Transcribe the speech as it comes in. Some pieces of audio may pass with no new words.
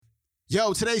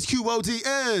Yo, today's QOD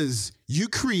is you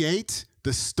create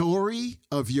the story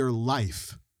of your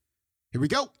life. Here we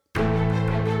go.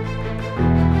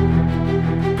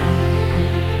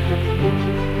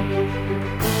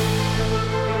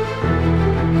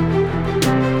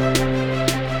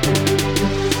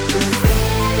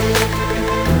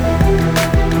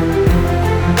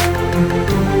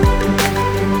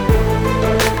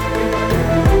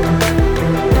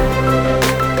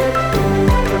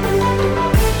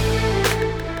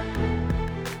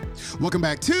 Welcome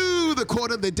back to the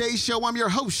Quote of the Day Show. I'm your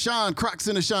host, Sean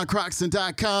Croxton of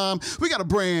SeanCroxton.com. We got a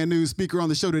brand new speaker on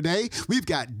the show today. We've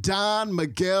got Don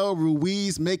Miguel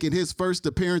Ruiz making his first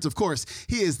appearance. Of course,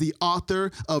 he is the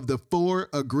author of The 4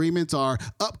 Agreements, our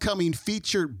upcoming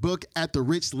featured book at the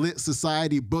Rich Lit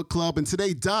Society Book Club. And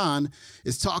today, Don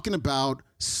is talking about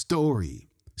story.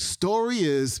 Story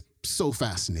is so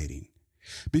fascinating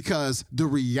because the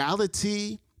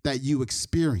reality that you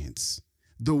experience,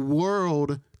 the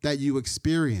world that you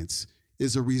experience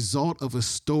is a result of a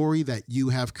story that you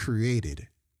have created.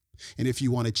 And if you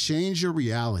want to change your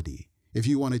reality, if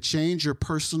you want to change your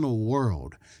personal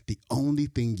world, the only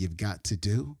thing you've got to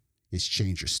do is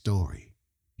change your story.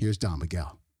 Here's Don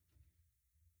Miguel.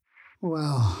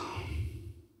 Wow.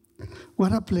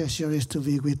 What a pleasure it is to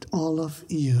be with all of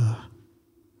you.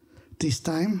 This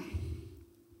time,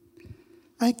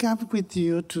 I come with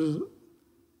you to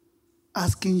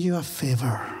asking you a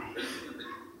favor.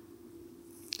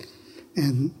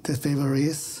 And the favor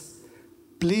is,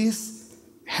 please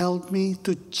help me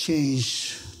to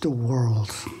change the world.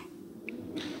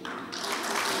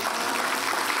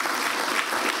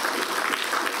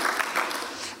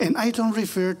 And I don't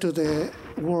refer to the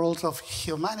world of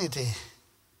humanity.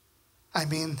 I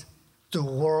mean the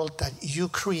world that you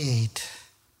create,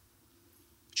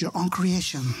 your own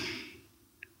creation,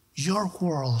 your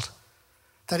world,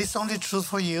 that is only true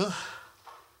for you,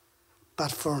 but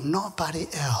for nobody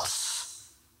else.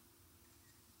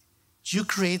 You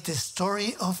create the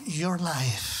story of your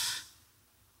life.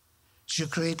 You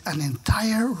create an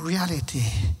entire reality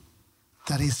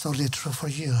that is only true for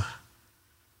you.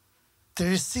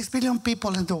 There is 6 billion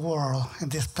people in the world, in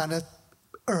this planet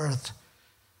Earth.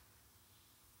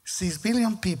 6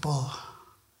 billion people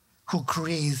who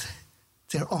create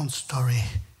their own story.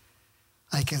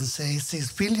 I can say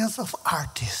 6 billions of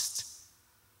artists,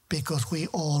 because we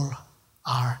all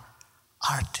are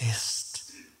artists.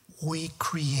 We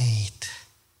create.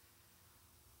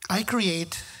 I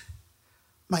create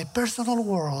my personal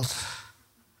world,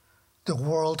 the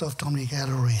world of Don Miguel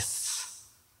Ruiz.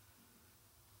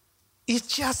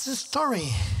 It's just a story.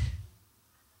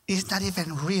 It's not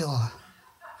even real.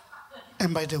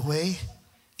 And by the way,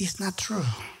 it's not true.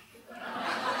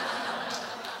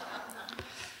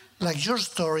 Like your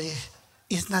story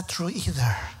is not true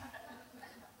either.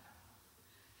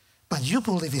 But you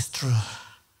believe it's true.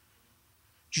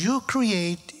 You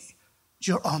create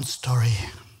your own story.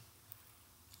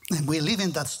 And we live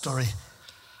in that story.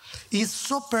 It's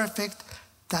so perfect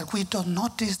that we don't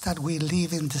notice that we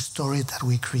live in the story that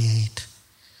we create.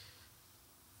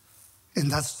 In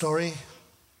that story,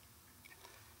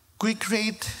 we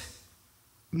create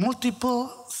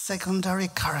multiple secondary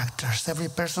characters. Every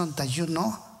person that you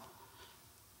know,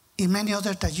 and many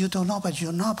others that you don't know, but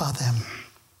you know about them.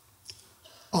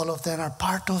 All of them are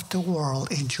part of the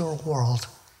world, in your world.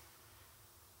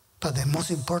 But the most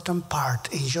important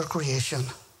part in your creation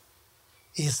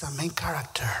is a main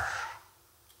character.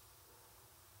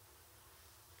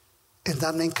 And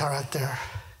that main character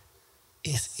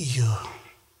is you.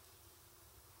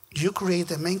 You create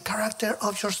the main character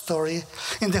of your story,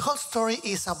 and the whole story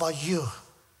is about you.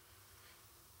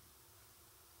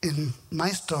 In my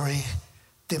story,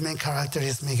 the main character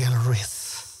is Miguel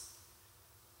Ruiz.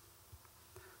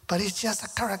 But it's just a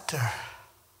character.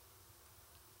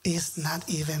 It's not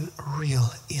even real.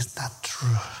 It's not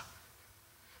true.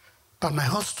 But my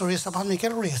whole story is about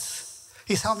Miguel Ruiz.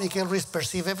 It's how Miguel Ruiz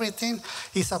perceives everything.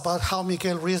 It's about how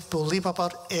Miguel Ruiz believes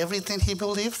about everything he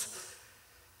believes.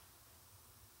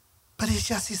 But it's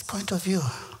just his point of view.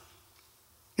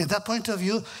 And that point of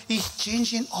view is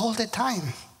changing all the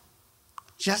time.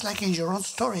 Just like in your own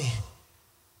story.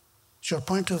 Your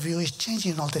point of view is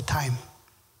changing all the time.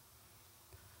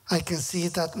 I can see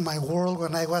that my world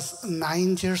when I was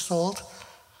 9 years old,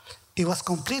 it was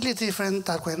completely different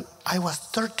than when I was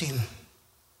 13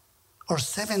 or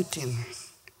 17,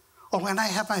 or when I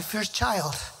had my first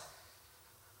child,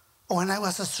 or when I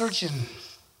was a surgeon,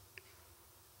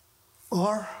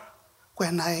 or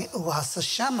when I was a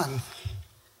shaman.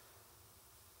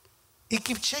 It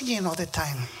keeps changing all the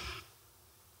time.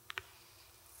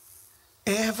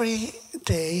 Every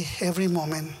day, every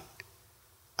moment,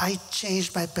 I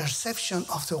changed my perception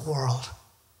of the world,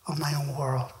 of my own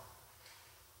world.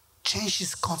 Change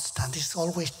is constant. It's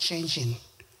always changing.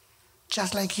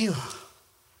 Just like you.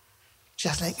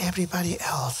 Just like everybody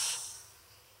else.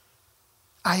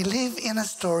 I live in a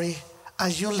story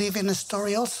as you live in a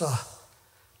story also.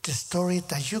 The story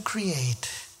that you create,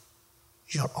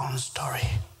 your own story.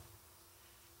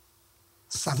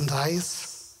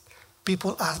 Sometimes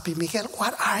people ask me, Miguel,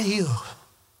 what are you?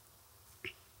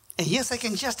 And yes, I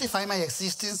can justify my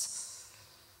existence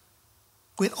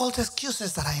with all the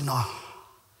excuses that I know.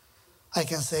 I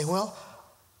can say, well,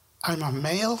 I'm a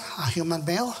male, a human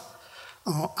male.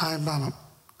 I'm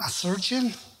a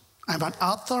surgeon. I'm an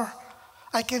author.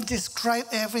 I can describe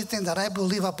everything that I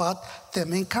believe about the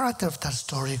main character of that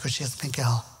story, which is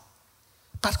Miguel.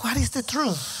 But what is the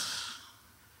truth?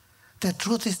 The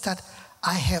truth is that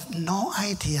I have no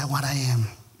idea what I am.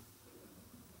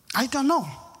 I don't know.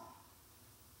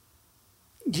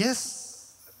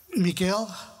 Yes,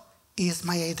 Miguel is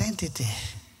my identity.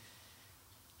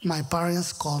 My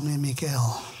parents called me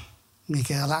Miguel.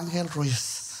 Miguel Ángel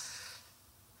Ruiz.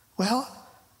 Well,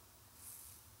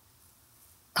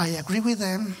 I agree with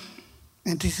them,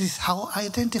 and this is how I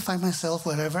identify myself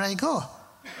wherever I go.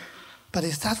 But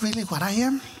is that really what I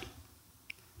am?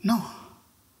 No,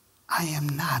 I am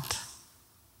not.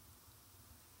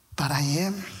 But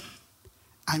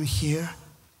I'm here,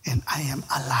 and I am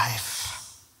alive.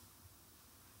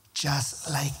 Just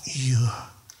like you.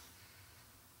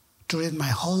 During my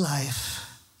whole life,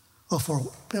 or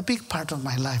for a big part of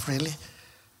my life really,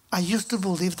 I used to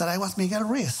believe that I was Miguel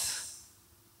Ruiz.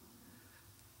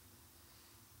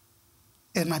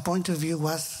 And my point of view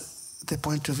was the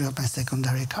point of view of my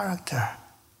secondary character,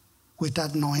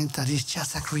 without knowing that it's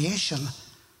just a creation.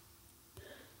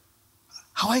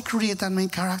 How I create that main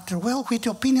character? Well, with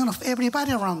the opinion of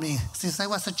everybody around me since I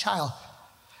was a child.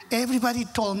 Everybody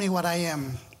told me what I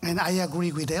am, and I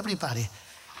agree with everybody.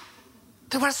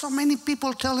 There were so many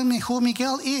people telling me who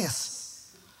Miguel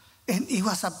is. And it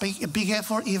was a big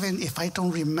effort, even if I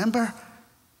don't remember,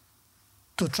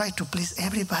 to try to please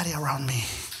everybody around me.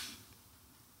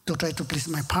 To try to please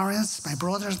my parents, my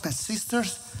brothers, my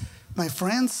sisters, my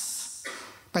friends,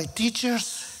 my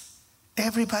teachers,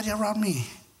 everybody around me.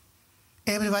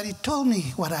 Everybody told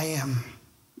me what I am.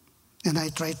 And I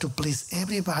tried to please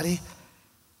everybody.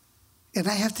 And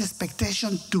I have the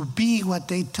expectation to be what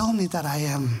they told me that I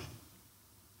am.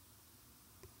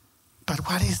 But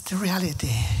what is the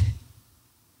reality?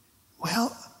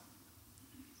 Well,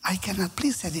 I cannot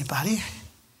please anybody.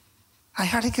 I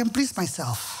hardly can please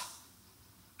myself.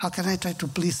 How can I try to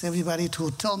please everybody to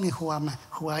tell me who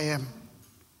I am?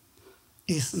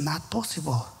 It's not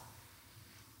possible.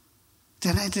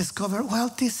 Then I discovered,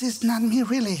 well, this is not me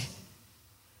really.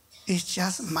 It's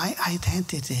just my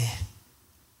identity.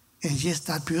 And yes,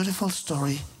 that beautiful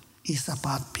story is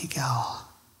about Miguel,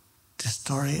 the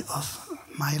story of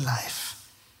my life.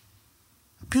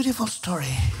 A beautiful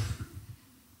story.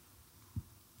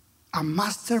 A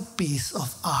masterpiece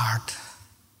of art.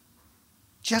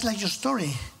 Just like your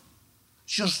story.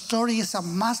 Your story is a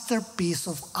masterpiece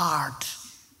of art,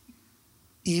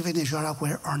 even if you're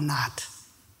aware or not.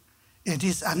 It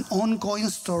is an ongoing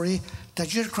story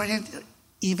that you're creating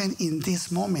even in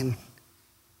this moment.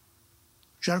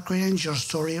 You're creating your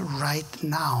story right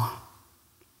now.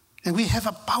 And we have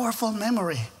a powerful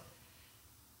memory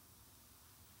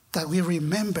that we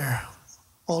remember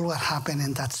all what happened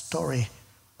in that story.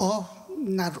 Oh,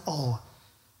 not all,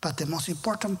 but the most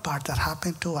important part that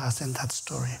happened to us in that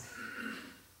story.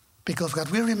 Because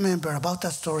what we remember about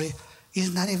that story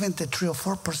is not even the 3 or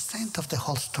 4% of the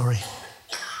whole story.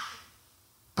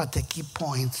 But the key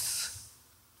points,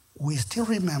 we still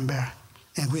remember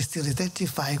and we still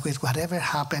identify with whatever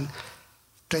happened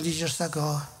 20 years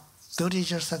ago, 30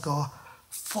 years ago,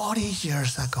 40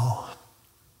 years ago.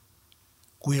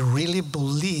 We really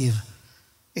believe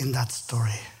in that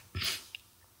story.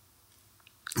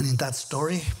 And in that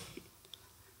story,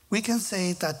 we can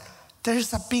say that there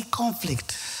is a big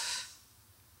conflict.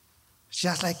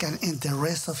 Just like in the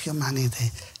rest of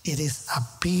humanity, it is a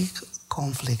big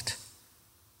conflict.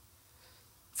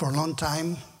 For a long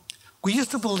time, we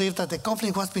used to believe that the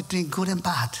conflict was between good and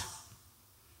bad.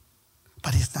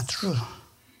 But it's not true.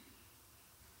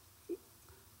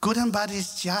 Good and bad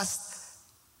is just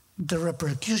the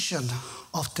repercussion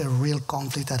of the real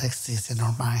conflict that exists in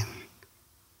our mind.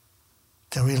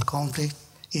 The real conflict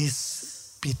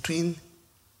is between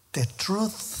the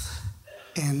truth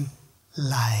and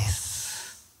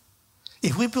lies.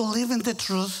 If we believe in the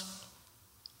truth,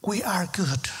 we are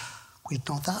good, with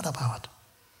no doubt about it.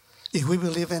 If we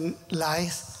believe in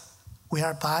lies, we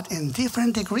are bad in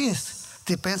different degrees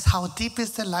Depends how deep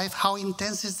is the life, how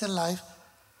intense is the life.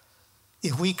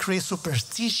 If we create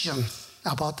superstition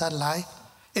about that lie,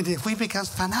 and if we become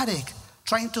fanatic,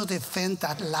 trying to defend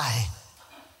that lie,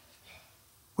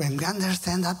 when we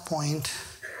understand that point,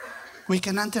 we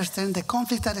can understand the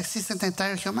conflict that exists in the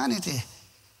entire humanity,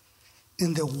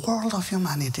 in the world of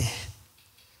humanity,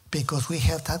 because we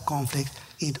have that conflict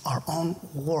in our own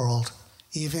world,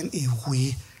 even if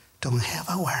we don't have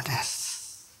awareness.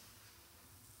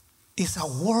 It's a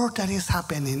war that is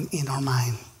happening in our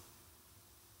mind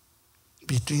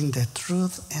between the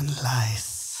truth and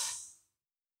lies.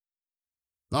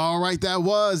 All right, that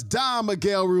was Don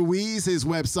Miguel Ruiz. His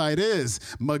website is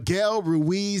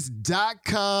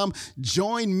miguelruiz.com.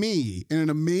 Join me in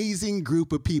an amazing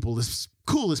group of people, the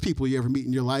coolest people you ever meet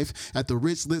in your life, at the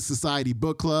Rich Lit Society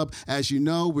Book Club. As you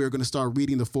know, we're going to start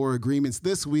reading the 4 Agreements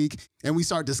this week, and we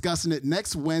start discussing it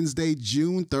next Wednesday,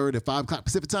 June 3rd at 5 o'clock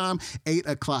Pacific time, 8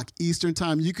 o'clock Eastern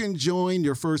time. You can join.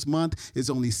 Your first month is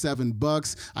only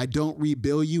 $7. I don't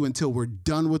rebill you until we're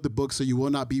done with the book, so you will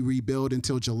not be rebilled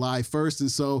until July 1st.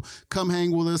 And so come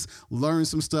hang with us, learn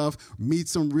some stuff, meet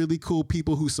some really cool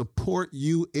people who support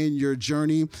you in your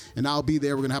journey, and I'll be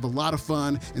there. We're going to have a lot of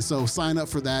fun, and so sign up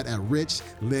for that at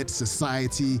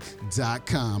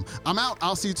richlitsociety.com. I'm out.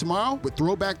 I'll see you tomorrow with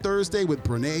Throwback Thursday with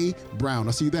Brene Brown.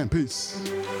 I'll see you then. Peace.